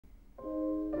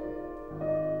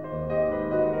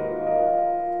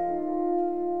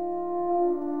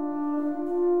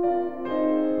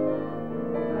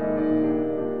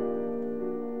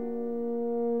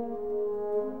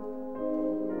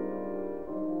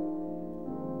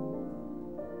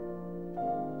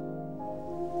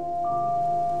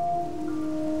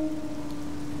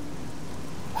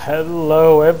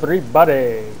Hello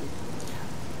everybody!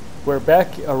 We're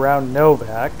back around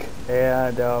Novak,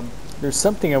 and there's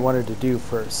something I wanted to do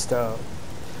first.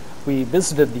 We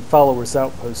visited the Followers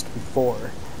Outpost before,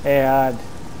 and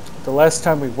the last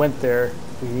time we went there,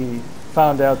 we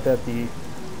found out that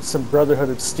some Brotherhood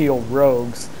of Steel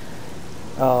rogues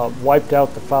wiped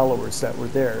out the followers that were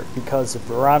there because of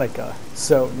Veronica.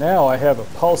 So now I have a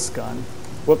pulse gun.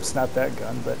 Whoops, not that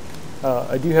gun, but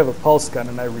I do have a pulse gun,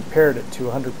 and I repaired it to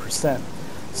 100%.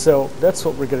 So that's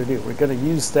what we're going to do. We're going to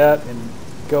use that and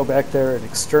go back there and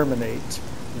exterminate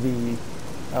the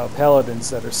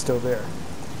paladins that are still there.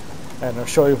 And I'll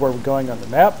show you where we're going on the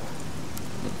map.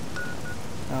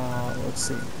 Let's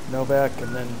see, Novak,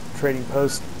 and then Trading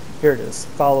Post. Here it is,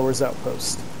 Followers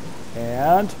Outpost.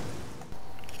 And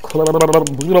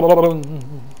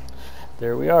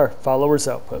there we are, Followers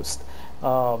Outpost.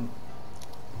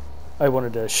 I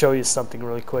wanted to show you something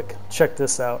really quick. Check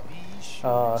this out.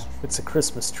 It's a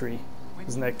Christmas tree.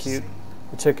 Isn't that cute?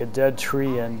 I took a dead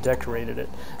tree and decorated it.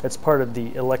 It's part of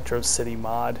the Electro City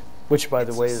mod, which, by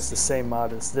the way, is the same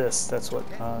mod as this. That's what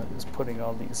is putting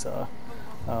all these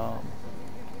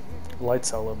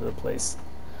lights all over the place.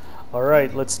 All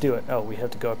right, let's do it. Oh, we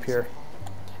have to go up here.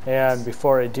 And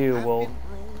before I do, we'll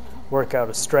work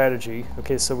out a strategy.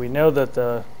 Okay, so we know that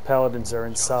the paladins are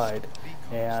inside,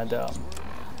 and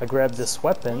I grabbed this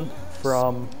weapon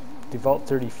from the Vault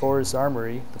 34's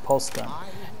armory, the pulse gun,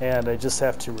 and I just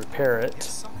have to repair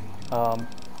it.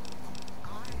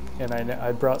 And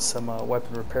I brought some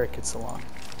weapon repair kits along.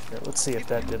 Here, let's see if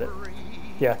that did it.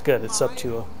 Yeah, good. It's up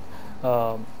to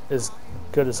as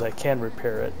good as I can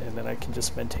repair it, and then I can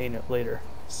just maintain it later.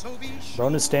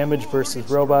 Bonus damage versus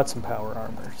robots and power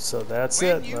armor. So that's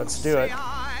it. Let's do it.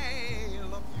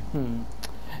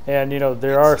 And you know,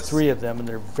 there are 3 of them, and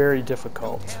they're very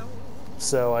difficult.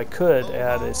 So I could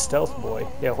add a stealth boy.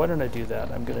 Yeah, why don't I do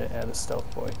that? I'm going to add a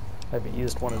stealth boy. I haven't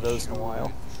used one of those in a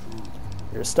while.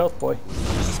 You're a stealth boy.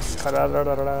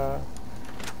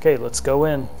 Okay, let's go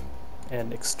in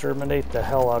and exterminate the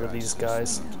hell out of these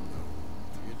guys.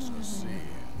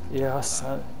 Yes,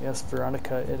 yes,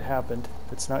 Veronica, it happened.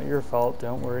 It's not your fault,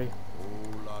 don't worry.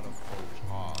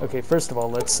 Okay, first of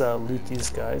all, let's loot these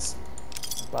guys.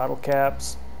 Bottle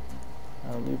caps.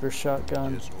 Lever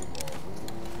shotgun.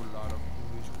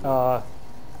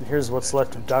 Here's what's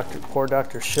left of poor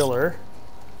Dr. Schiller.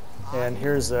 And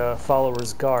here's a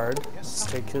follower's guard. Let's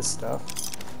take his stuff.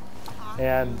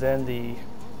 And then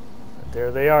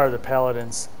there they are, the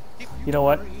paladins. You know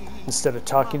what? Instead of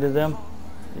talking to them,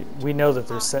 we know that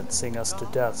they're sentencing us to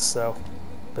death, so.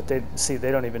 But they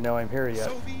don't even know I'm here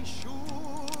yet.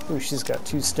 Ooh, she's got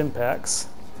 2 stim packs.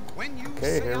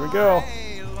 Okay, here we go.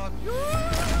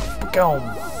 Boom!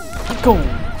 Boom!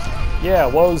 Yeah,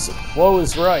 woe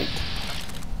is right.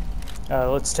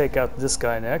 Let's take out this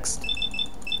guy next.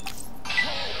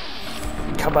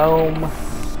 Kaboom!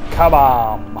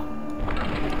 Kabam!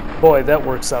 Boy, that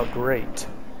works out great.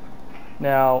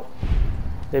 Now,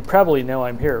 they probably know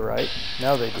I'm here, right?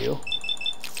 Now they do.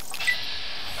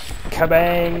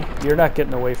 Kabang! You're not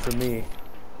getting away from me.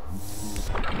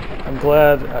 I'm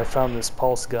glad I found this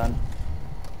pulse gun.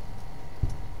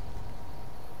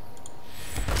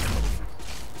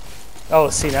 Oh,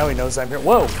 see, now he knows I'm here.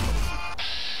 Whoa!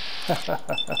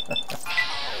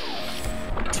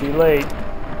 Too late.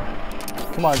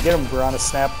 Come on, get him, Piranha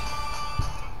Snap.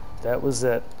 That was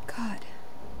it. God,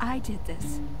 I did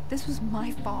this. This was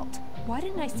my fault. Why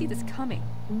didn't I see this coming?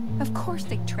 Of course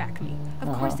they'd track me.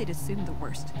 Of course they'd assume the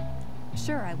worst.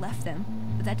 Sure, I left them,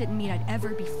 but that didn't mean I'd ever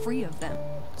be free of them.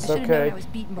 It's I should have okay. known I was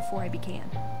beaten before I began.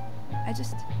 I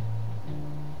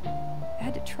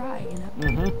had to try, you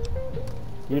know?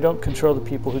 You don't control the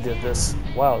people who did this.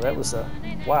 Wow, that was a...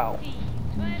 Wow.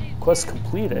 Quest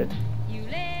completed.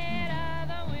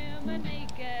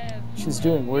 She's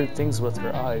doing weird things with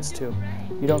her eyes, too.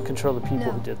 You don't control the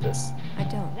people who did this. I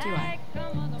don't, do I?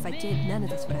 If I did, none of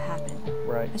this would have happened.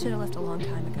 Right. I should have left a long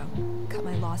time ago. Cut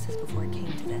my losses before it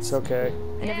came to this. It's okay.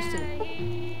 I never stood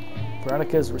it.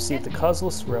 Veronica has received the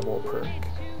Causeless Rebel perk.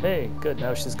 Hey, good.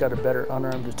 Now she's got a better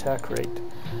unarmed attack rate.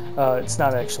 It's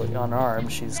not actually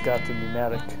unarmed. She's got the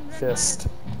pneumatic fist.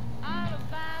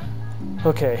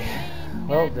 Okay.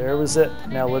 Well, there was it.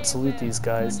 Now let's loot these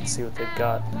guys and see what they've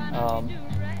got.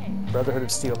 Brotherhood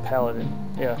of Steel Paladin.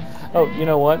 Yeah. Oh, you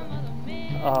know what?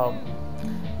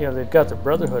 You know, they've got the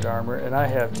Brotherhood armor, and I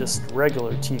have just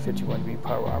regular T51V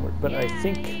power armor, but I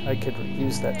think I could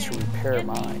use that to repair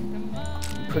mine.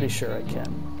 I'm pretty sure I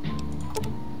can.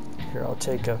 Here, I'll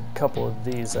take a couple of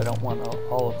these. I don't want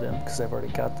all of them because I've already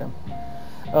got them.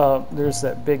 There's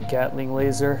that big Gatling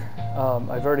laser.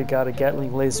 I've already got a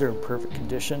Gatling laser in perfect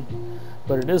condition,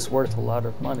 but it is worth a lot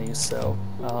of money, so,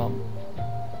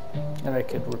 and I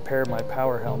could repair my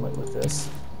power helmet with this.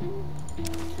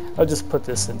 I'll just put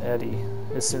this in Eddie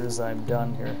as soon as I'm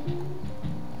done here.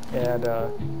 And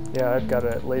yeah, I've got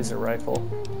a laser rifle.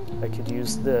 I could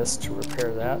use this to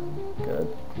repair that. Good.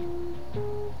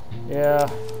 Yeah,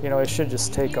 you know, I should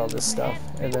just take all this stuff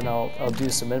and then I'll do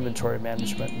some inventory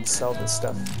management and sell this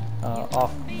stuff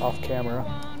off camera.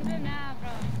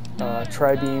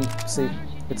 Tri-beam, see,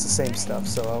 it's the same stuff,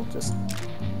 so I'll just,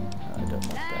 I don't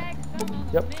want that.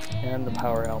 Yep, and the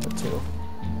power helmet too.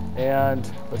 And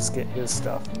let's get his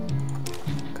stuff.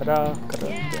 Kada,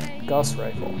 kada, Gauss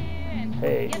rifle.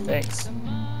 Hey, thanks.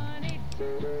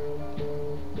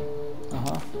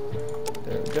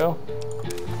 There we go.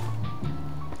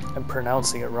 I'm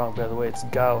pronouncing it wrong, by the way. It's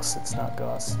Gauss, it's not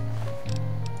Gauss.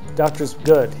 Doctor's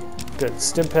good. Good.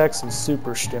 Stimpaks and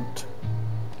super stimmt.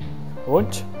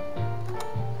 Und?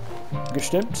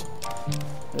 Gestimmt?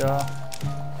 Yeah.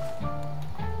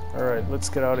 Alright, let's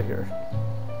get out of here.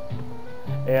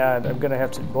 And I'm gonna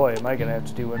have to, boy, am I gonna have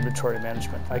to do inventory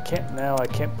management. I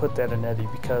can't put that in Eddie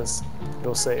because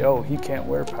it'll say, oh, he can't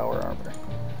wear power armor.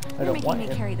 I don't want him. You're making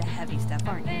me carry the heavy stuff,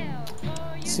 aren't you?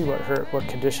 Let's see what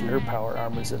condition her power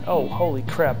armor's in. Oh, holy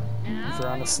crap.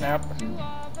 Verona snap.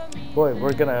 Boy,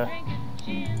 we're gonna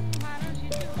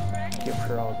give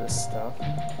her all this stuff.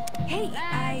 Hey,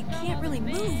 I can't really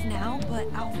move now, but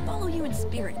I'll follow you in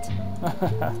spirit.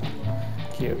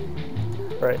 Cute.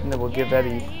 Right, and then we'll give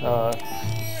Eddie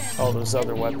all those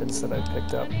other weapons that I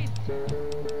picked up.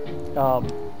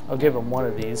 I'll give him one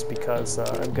of these because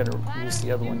I'm going to use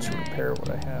the other one to repair what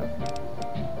I have.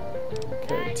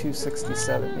 Okay,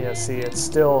 267. Yeah, see, it's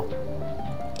still...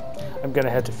 I'm going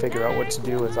to have to figure out what to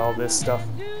do with all this stuff.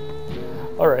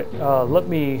 Alright, let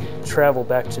me travel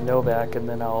back to Novak and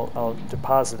then I'll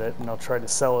deposit it and I'll try to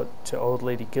sell it to Old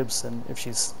Lady Gibson if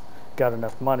she's got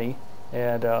enough money.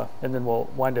 And then we'll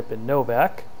wind up in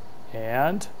Novak,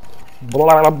 and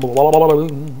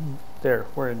there,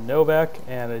 we're in Novak,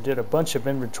 and I did a bunch of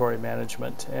inventory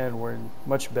management, and we're in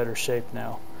much better shape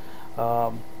now.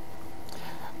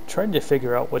 Trying to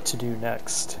figure out what to do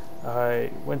next. I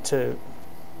went to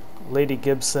Lady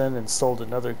Gibson and sold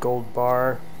another gold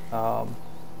bar. Oh,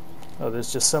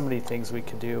 there's just so many things we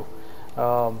could do.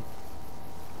 Why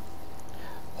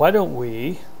don't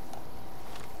we...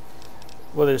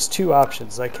 Well, there's two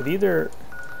options. I could either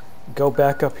go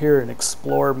back up here and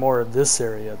explore more of this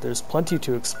area. There's plenty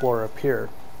to explore up here.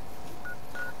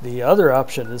 The other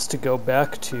option is to go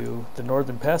back to the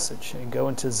Northern Passage and go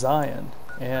into Zion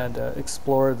and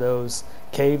explore those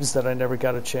caves that I never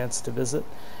got a chance to visit.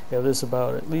 You know, there's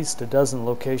about at least a dozen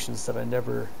locations that I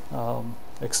never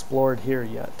explored here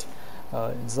yet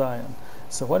in Zion.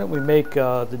 So why don't we make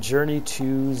the journey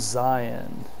to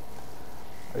Zion?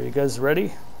 Are you guys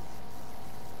ready?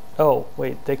 Oh,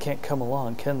 wait, they can't come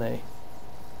along, can they?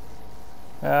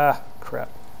 Ah, crap.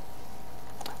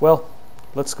 Well,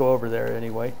 let's go over there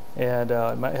anyway, and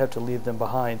I might have to leave them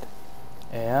behind.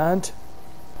 And...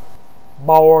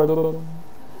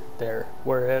 there,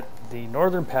 we're at the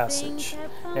Northern Passage,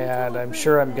 and I'm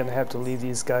sure I'm going to have to leave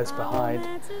these guys behind.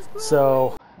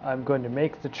 So, I'm going to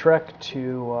make the trek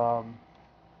to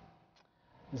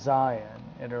Zion,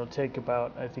 and it'll take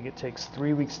about, I think it takes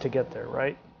 3 weeks to get there,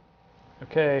 right?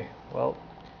 Okay, well,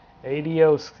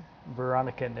 adios,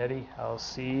 Veronica and Eddie. I'll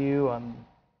see you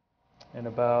in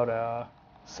about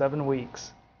 7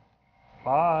 weeks.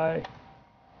 Bye.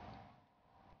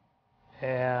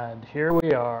 And here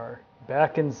we are,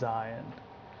 back in Zion.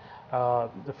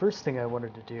 The first thing I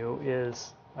wanted to do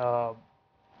is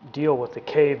deal with the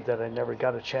cave that I never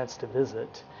got a chance to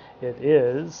visit. It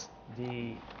is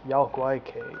the Yao Guai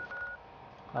Cave.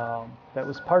 That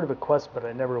was part of a quest, but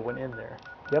I never went in there.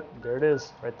 Yep, there it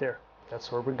is, right there. That's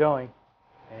where we're going.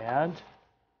 And...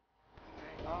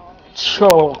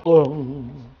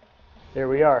 there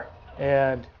we are.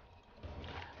 And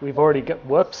we've already got...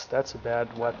 Whoops, that's a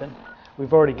bad weapon.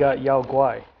 We've already got Yao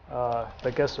Guai.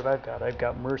 But guess what I've got? I've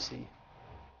got Mercy.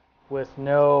 With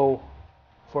no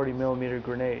 40mm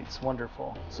grenades.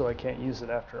 Wonderful. So I can't use it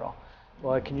after all.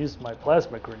 Well, I can use my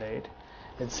plasma grenade.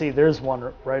 And see, there's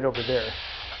one right over there.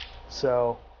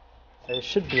 So... I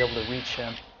should be able to reach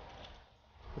him.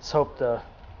 Let's hope the...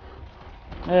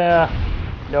 Yeah.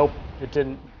 Nope, it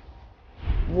didn't.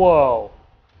 Whoa.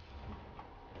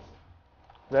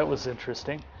 That was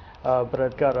interesting. But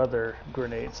I've got other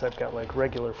grenades. I've got like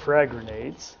regular frag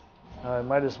grenades. I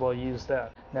might as well use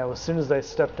that. Now, as soon as I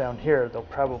step down here, they'll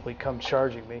probably come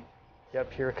charging me.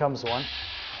 Yep, here comes one.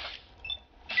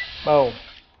 Oh.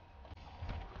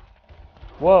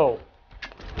 Whoa.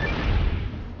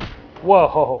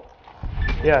 Whoa.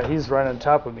 Yeah, he's right on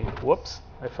top of me. Whoops.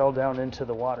 I fell down into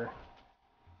the water.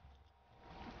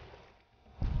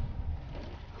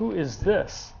 Who is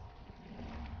this?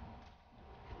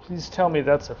 Please tell me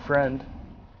that's a friend.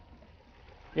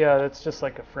 Yeah, that's just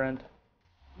like a friend.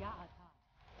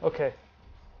 Okay.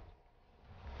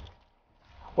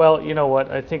 Well, you know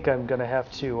what? I think I'm going to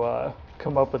have to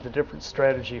come up with a different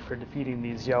strategy for defeating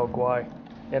these Yao Guai.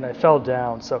 And I fell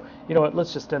down, so you know what?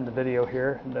 Let's just end the video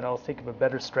here, and then I'll think of a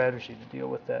better strategy to deal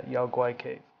with that Yao Guai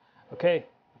Cave. Okay,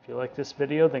 if you like this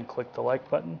video, then click the like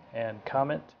button and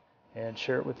comment and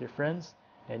share it with your friends.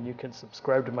 And you can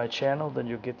subscribe to my channel, then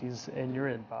you'll get these in your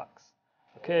inbox.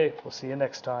 Okay, we'll see you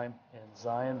next time in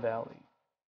Zion Valley.